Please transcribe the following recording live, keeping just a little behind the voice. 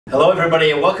Hello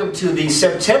everybody and welcome to the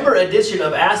September edition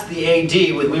of Ask the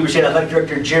AD with Weber State Athletic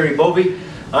Director Jerry Bovee.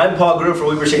 I'm Paul Grew for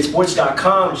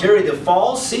WeberStateSports.com. Jerry, the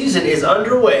fall season is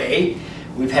underway.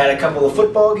 We've had a couple of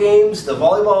football games, the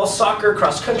volleyball, soccer,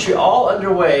 cross country all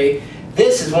underway.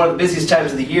 This is one of the busiest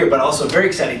times of the year, but also a very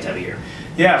exciting time of year.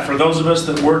 Yeah, for those of us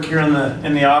that work here in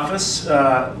the office,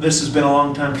 this has been a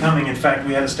long time coming. In fact,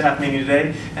 we had a staff meeting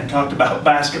today and talked about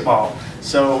basketball.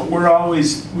 So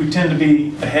we tend to be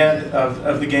ahead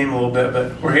of the game a little bit,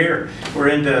 but we're here.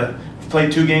 We've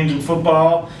played 2 games in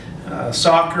football,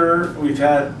 soccer. We've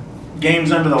had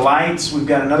games under the lights. We've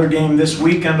got another game this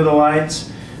week under the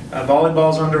lights.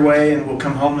 Volleyball's underway, and we'll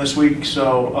come home this week.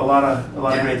 So a lot of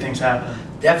great things happening.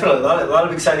 Definitely, a lot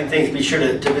of exciting things. Be sure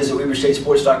to visit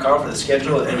WeberStateSports.com for the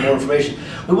schedule and more information.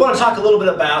 We want to talk a little bit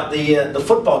about the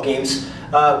football games.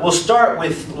 We'll start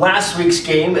with last week's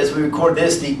game as we record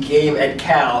this, the game at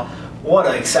Cal. What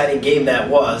an exciting game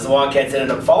that was. The Wildcats ended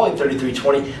up falling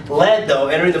 33-20. Led, though,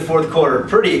 entering the fourth quarter.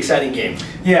 Pretty exciting game.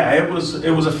 Yeah, it was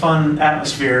a fun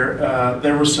atmosphere.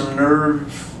 There was some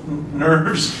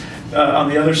nerves on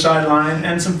the other sideline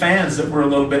and some fans that were a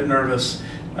little bit nervous.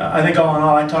 I think all in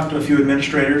all, I talked to a few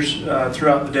administrators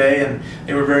throughout the day, and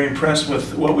they were very impressed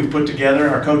with what we put together,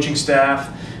 our coaching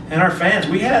staff, and our fans.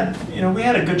 We had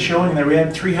a good showing there. We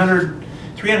had 300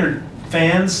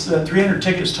 fans, 300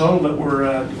 tickets total that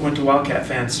went to Wildcat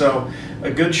fans. So a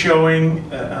good showing.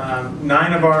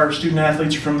 9 of our student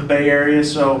athletes are from the Bay Area,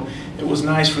 so it was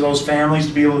nice for those families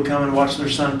to be able to come and watch their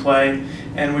son play.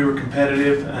 And we were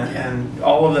competitive, and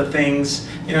all of the things.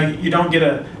 You don't get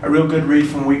a real good read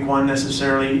from week 1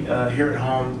 necessarily here at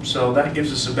home, so that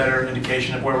gives us a better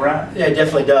indication of where we're at. Yeah, it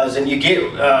definitely does, and you get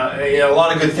a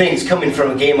lot of good things coming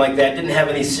from a game like that. Didn't have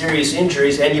any serious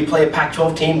injuries, and you play a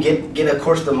Pac-12 team, get of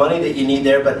course the money that you need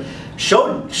there, but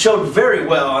showed very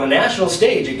well on a national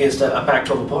stage against a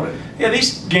Pac-12 opponent. Yeah,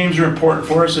 these games are important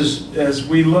for us as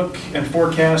we look and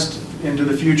forecast into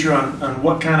the future on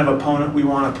what kind of opponent we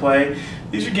want to play.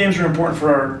 These games are important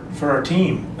for our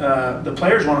team. The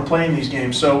players want to play in these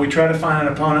games, so we try to find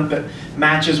an opponent that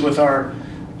matches with our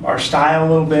style a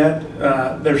little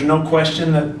bit. There's no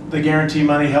question that the guarantee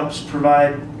money helps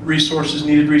provide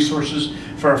needed resources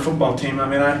for our football team. I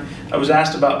mean, I was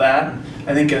asked about that.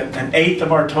 I think an eighth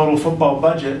of our total football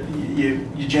budget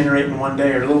you generate in one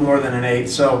day, or a little more than an eighth.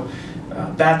 So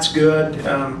that's good,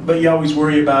 but you always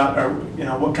worry about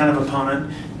what kind of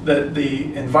opponent.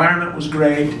 The environment was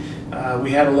great.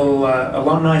 We had a little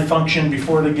alumni function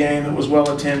before the game that was well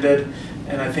attended,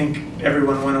 and I think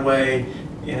everyone went away,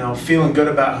 feeling good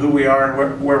about who we are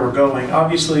and where we're going.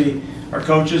 Obviously, our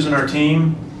coaches and our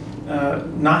team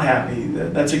not happy.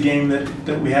 That's a game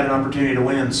that we had an opportunity to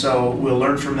win, so we'll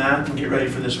learn from that and get ready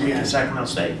for this week at Sacramento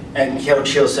State. And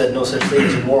Coach Hill said no such thing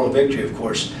as a moral victory, of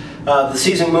course. The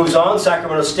season moves on.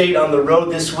 Sacramento State on the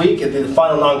road this week at the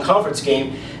final non-conference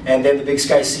game, and then the Big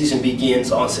Sky season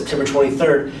begins on September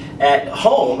 23rd at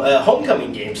home, a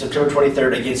homecoming game, September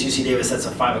 23rd against UC Davis. That's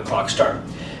a 5 o'clock start.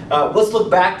 Let's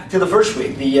look back to the first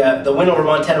week. The win over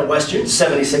Montana Western,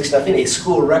 76-0, a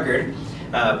school record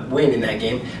win in that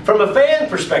game. From a fan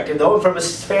perspective, though, and from a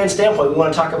fan standpoint, we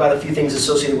want to talk about a few things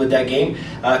associated with that game.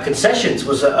 Concessions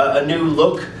was a new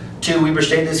look to Weber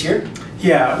State this year.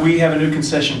 Yeah, we have a new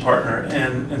concession partner,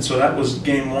 and so that was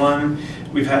game 1.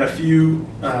 We've had a few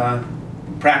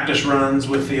practice runs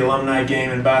with the alumni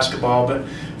game in basketball, but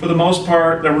for the most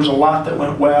part, there was a lot that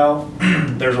went well.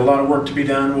 There's a lot of work to be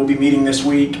done. We'll be meeting this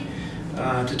week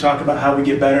to talk about how we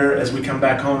get better as we come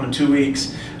back home in 2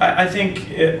 weeks. I think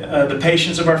the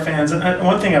patience of our fans, and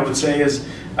one thing I would say is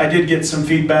I did get some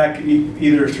feedback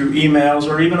either through emails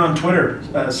or even on Twitter.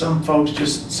 Some folks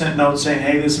just sent notes saying,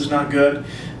 hey, this is not good.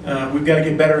 We've got to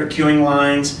get better at queuing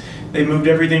lines. They moved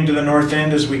everything to the north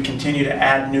end as we continue to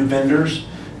add new vendors.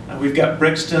 We've got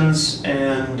Brixton's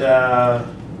and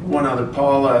one other,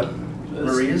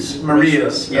 Maria's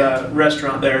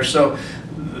restaurant there. So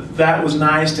that was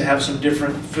nice to have some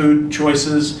different food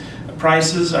choices.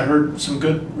 Prices, I heard some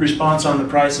good response on the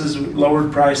prices,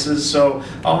 lowered prices. So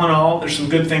all in all, there's some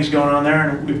good things going on there,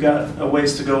 and we've got a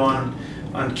ways to go on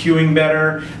queuing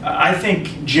better. I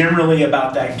think generally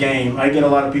about that game, I get a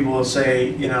lot of people who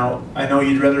say, I know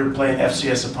you'd rather play an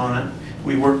FCS opponent.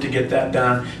 We worked to get that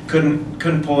done.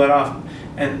 Couldn't pull it off.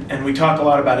 And we talk a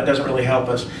lot about it doesn't really help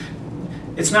us.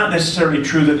 It's not necessarily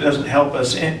true that it doesn't help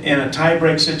us. In a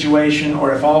tie-break situation,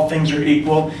 or if all things are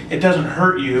equal, it doesn't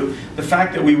hurt you. The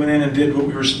fact that we went in and did what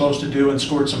we were supposed to do and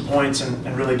scored some points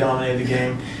and really dominated the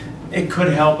game, it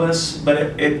could help us, but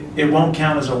it won't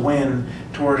count as a win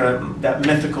toward that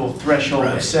mythical threshold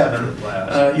of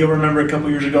 7. You'll remember a couple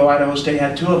years ago, Idaho State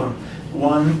had 2 of them.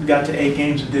 One got to 8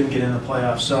 games and didn't get in the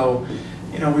playoffs. So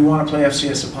we want to play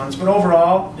FCS opponents. But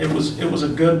overall, it was a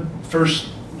good first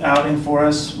outing for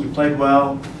us. We played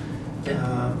well.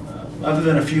 Other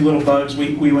than a few little bugs,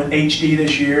 we went HD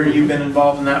this year. You've been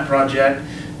involved in that project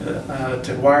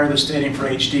to wire the stadium for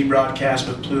HD broadcast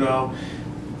with Pluto.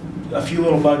 A few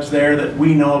little bugs there that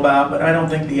we know about, but I don't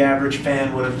think the average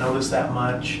fan would have noticed that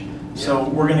much. So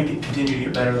we're going to continue to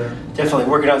get better there. Definitely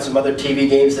working on some other TV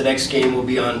games. The next game will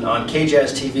be on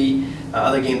KJazz TV.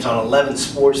 Other games on 11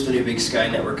 Sports, the new Big Sky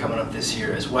network coming up this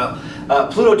year as well.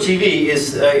 Pluto TV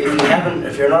is,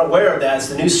 if you're not aware of that, it's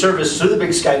the new service through the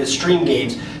Big Sky to stream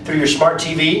games through your smart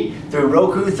TV, through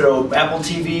Roku, through Apple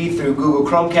TV, through Google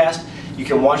Chromecast. You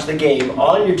can watch the game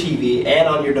on your TV and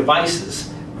on your devices.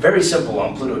 Very simple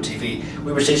on Pluto TV.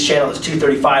 Weber State's channel is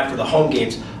 235 for the home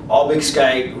games. All Big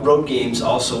Sky road games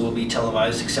also will be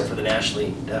televised except for the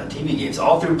nationally TV games,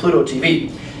 all through Pluto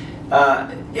TV.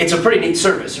 It's a pretty neat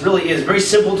service. It really is very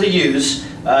simple to use.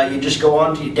 You just go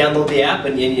on, you download the app,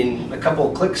 and in a couple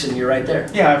of clicks, and you're right there.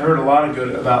 Yeah, I've heard a lot of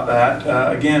good about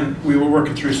that. Again, we were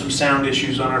working through some sound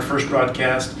issues on our first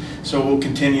broadcast, so we'll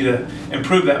continue to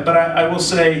improve that. But I will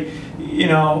say,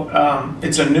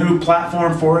 it's a new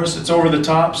platform for us. It's over the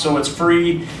top, so it's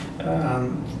free.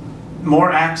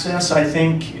 More access, I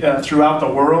think, throughout the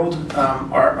world.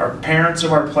 Our parents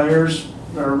of our players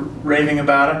are raving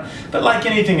about it. But like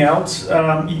anything else,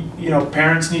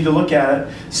 parents need to look at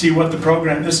it, see what the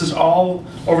program, this is all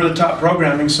over-the-top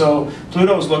programming, so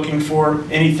Pluto's looking for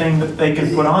anything that they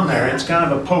can put on there. It's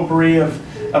kind of a potpourri of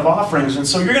offerings, and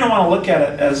so you're going to want to look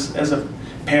at it as a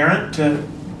parent.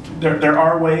 There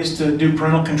are ways to do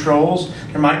parental controls.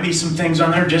 There might be some things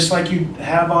on there, just like you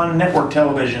have on network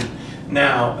television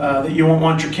now, that you won't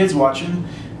want your kids watching.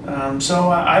 So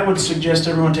I would suggest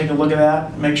everyone take a look at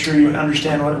that, make sure you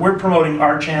understand what we're promoting.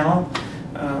 Our channel,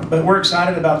 but we're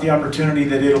excited about the opportunity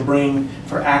that it'll bring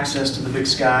for access to the Big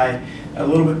Sky. A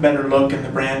little bit better look, and the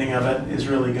branding of it is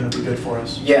really going to be good for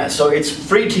us. Yeah, so it's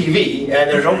free TV, and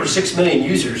there's over 6 million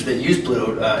users that use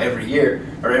Pluto every year,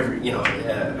 or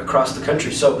across the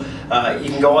country. So you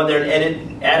can go on there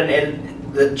and add and edit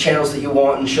the channels that you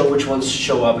want and show which ones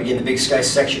show up. Again, the Big Sky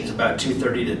section is about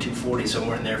 230 to 240,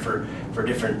 somewhere in there for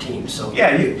different teams. So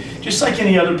yeah, just like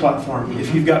any other platform,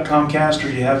 if you've got Comcast or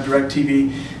you have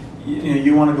DirecTV,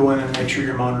 you want to go in and make sure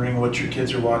you're monitoring what your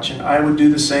kids are watching. I would do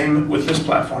the same with this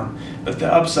platform, but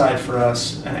the upside for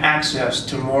us and access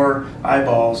to more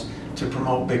eyeballs to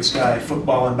promote Big Sky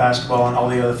football and basketball and all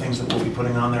the other things that we'll be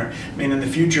putting on there. I mean, in the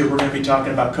future, we're going to be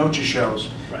talking about coaches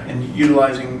shows, right, and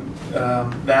utilizing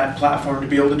that platform to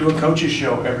be able to do a coaches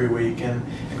show every week and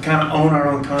kind of own our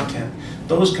own content.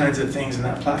 Those kinds of things and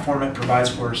that platform it provides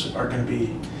for us are going to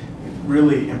be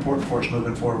really important for us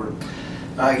moving forward.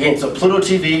 Again, so Pluto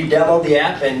TV, download the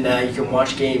app, and you can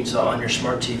watch games on your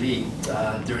smart TV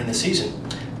during the season.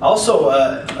 Also,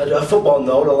 a football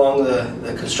note along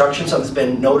the construction, something that's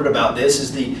been noted about this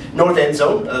is the north end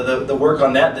zone, the work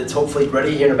on that's hopefully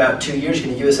ready here in about 2 years.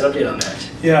 Can you give us an update on that?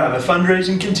 Yeah, the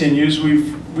fundraising continues.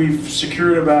 We've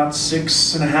secured about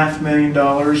 $6.5 million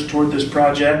toward this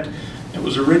project. It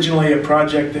was originally a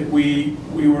project that we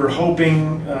were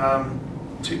hoping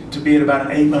to be at about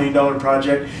an $8 million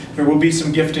project. There will be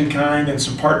some gift in kind and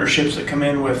some partnerships that come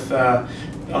in with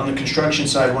on the construction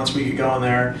side once we get going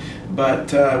there.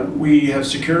 But we have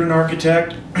secured an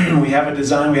architect. We have a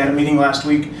design. We had a meeting last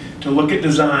week to look at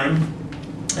design.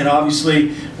 And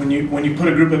obviously, when you put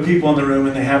a group of people in the room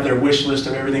and they have their wish list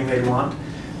of everything they want,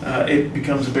 it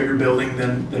becomes a bigger building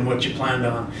than what you planned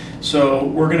on. So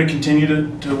we're going to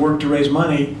continue to work to raise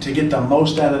money to get the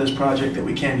most out of this project that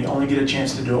we can. You only get a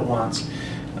chance to do it once.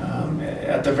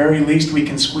 At the very least, we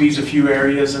can squeeze a few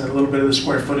areas and a little bit of the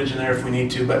square footage in there if we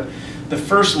need to. But the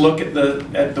first look at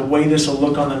the way this will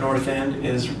look on the north end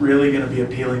is really going to be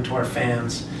appealing to our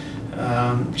fans.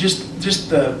 Just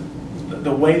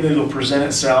the way that it'll present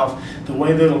itself, the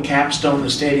way that it'll capstone the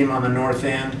stadium on the north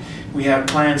end. We have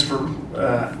plans for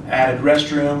added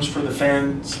restrooms for the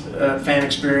fan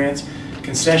experience,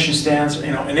 concession stands.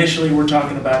 Initially we're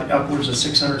talking about upwards of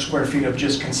 600 square feet of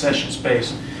just concession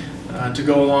space to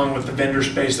go along with the vendor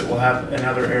space that we'll have in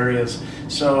other areas.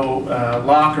 So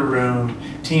locker room,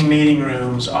 team meeting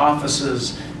rooms,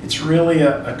 offices. It's really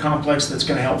a complex that's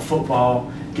going to help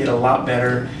football get a lot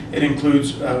better. It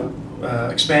includes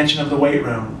expansion of the weight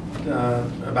room,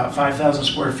 about 5,000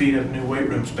 square feet of new weight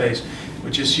room space,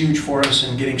 which is huge for us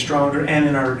in getting stronger and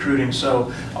in our recruiting.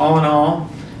 So all in all,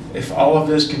 if all of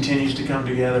this continues to come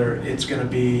together, it's going to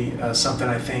be something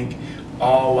I think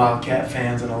all Wildcat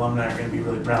fans and alumni are going to be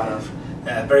really proud of.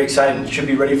 Very exciting. Should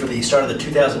be ready for the start of the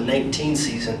 2019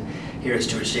 season here at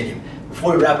Stewart Stadium.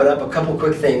 Before we wrap it up, a couple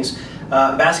quick things.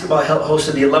 basketball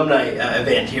hosted the alumni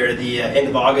event here at the end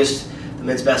of August, the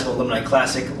Men's Basketball Alumni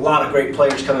Classic. A lot of great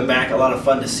players coming back, a lot of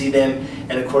fun to see them,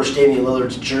 and of course Damian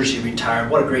Lillard's jersey retired.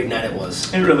 What a great night it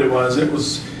was. It really was.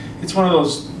 It's one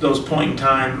of those point in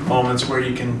time moments where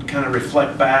you can kind of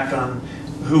reflect back on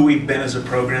who we've been as a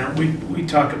program. We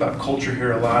talk about culture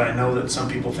here a lot. I know that some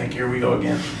people think here we go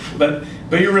again, but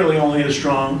you're really only as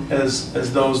strong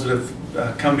as those that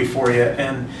have come before you,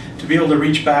 and to be able to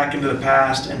reach back into the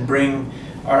past and bring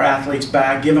our athletes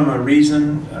back, give them a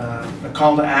reason, a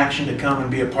call to action to come and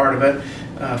be a part of it.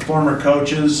 Former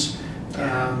coaches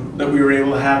that we were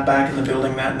able to have back in the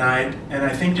building that night, and I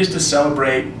think just to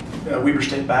celebrate Weber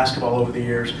State basketball over the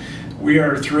years. We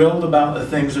are thrilled about the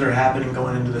things that are happening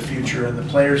going into the future and the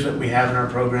players that we have in our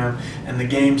program and the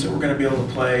games that we're going to be able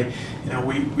to play. You know,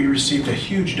 we received a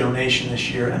huge donation this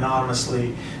year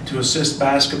anonymously to assist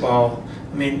basketball.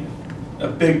 I mean, a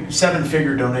big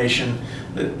 7-figure donation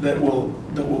that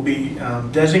will be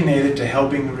designated to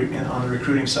helping on the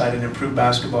recruiting side and improve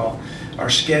basketball. Our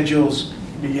schedule's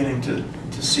beginning to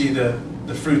see the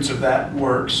fruits of that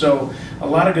work. So a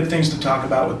lot of good things to talk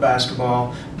about with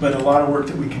basketball, but a lot of work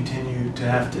that we continue to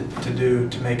have to do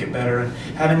to make it better. And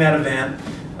having that event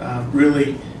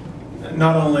really,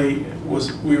 not only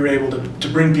was we were able to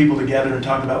bring people together and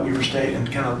talk about Weber State and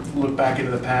kind of look back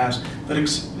into the past, but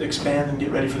expand and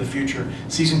get ready for the future.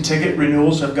 Season ticket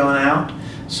renewals have gone out,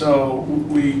 so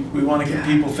we want to get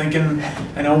people thinking.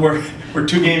 I know we're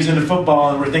 2 games into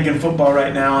football and we're thinking football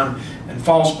right now and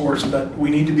fall sports, but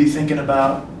we need to be thinking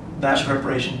about that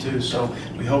preparation too. So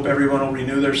we hope everyone will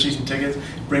renew their season tickets,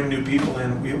 bring new people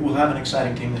in. We'll have an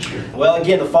exciting team this year. Well,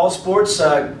 again, the fall sports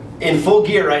in full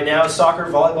gear right now. Soccer,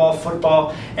 volleyball,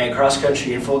 football, and cross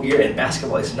country in full gear, and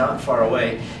basketball is not far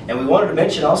away. And we wanted to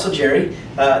mention also, Jerry,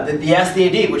 that the Ask the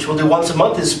AD, which we'll do once a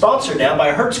month, is sponsored now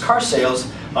by Hertz Car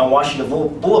Sales on Washington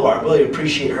Boulevard. Really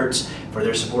appreciate Hertz for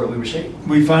their support of Weber State.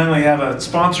 We finally have a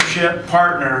sponsorship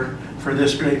partner for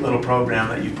this great little program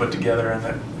that you put together and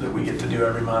that we get to do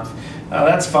every month.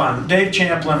 That's fun. Dave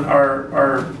Champlin,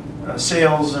 our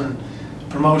sales and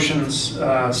promotions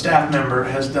staff member,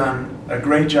 has done a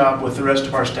great job with the rest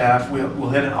of our staff. We'll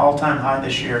hit an all-time high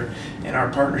this year in our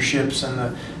partnerships, and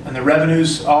the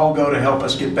revenues all go to help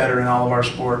us get better in all of our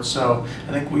sports. So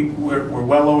I think we're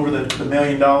well over the $1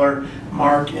 million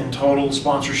mark in total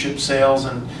sponsorship sales,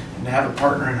 and to have a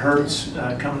partner in Hertz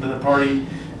come to the party.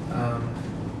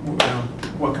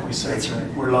 What can we say? That's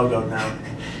right. We're logoed now.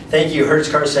 Thank you, Hertz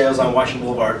Car Sales on Washington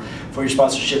Boulevard, for your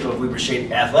sponsorship of Weber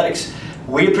State Athletics.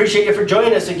 We appreciate you for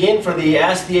joining us again for the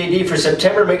Ask the AD for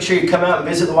September. Make sure you come out and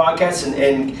visit the Wildcats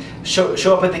and show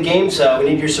up at the games. We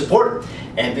need your support.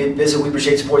 And visit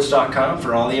WeberStateSports.com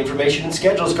for all the information and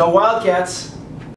schedules. Go Wildcats!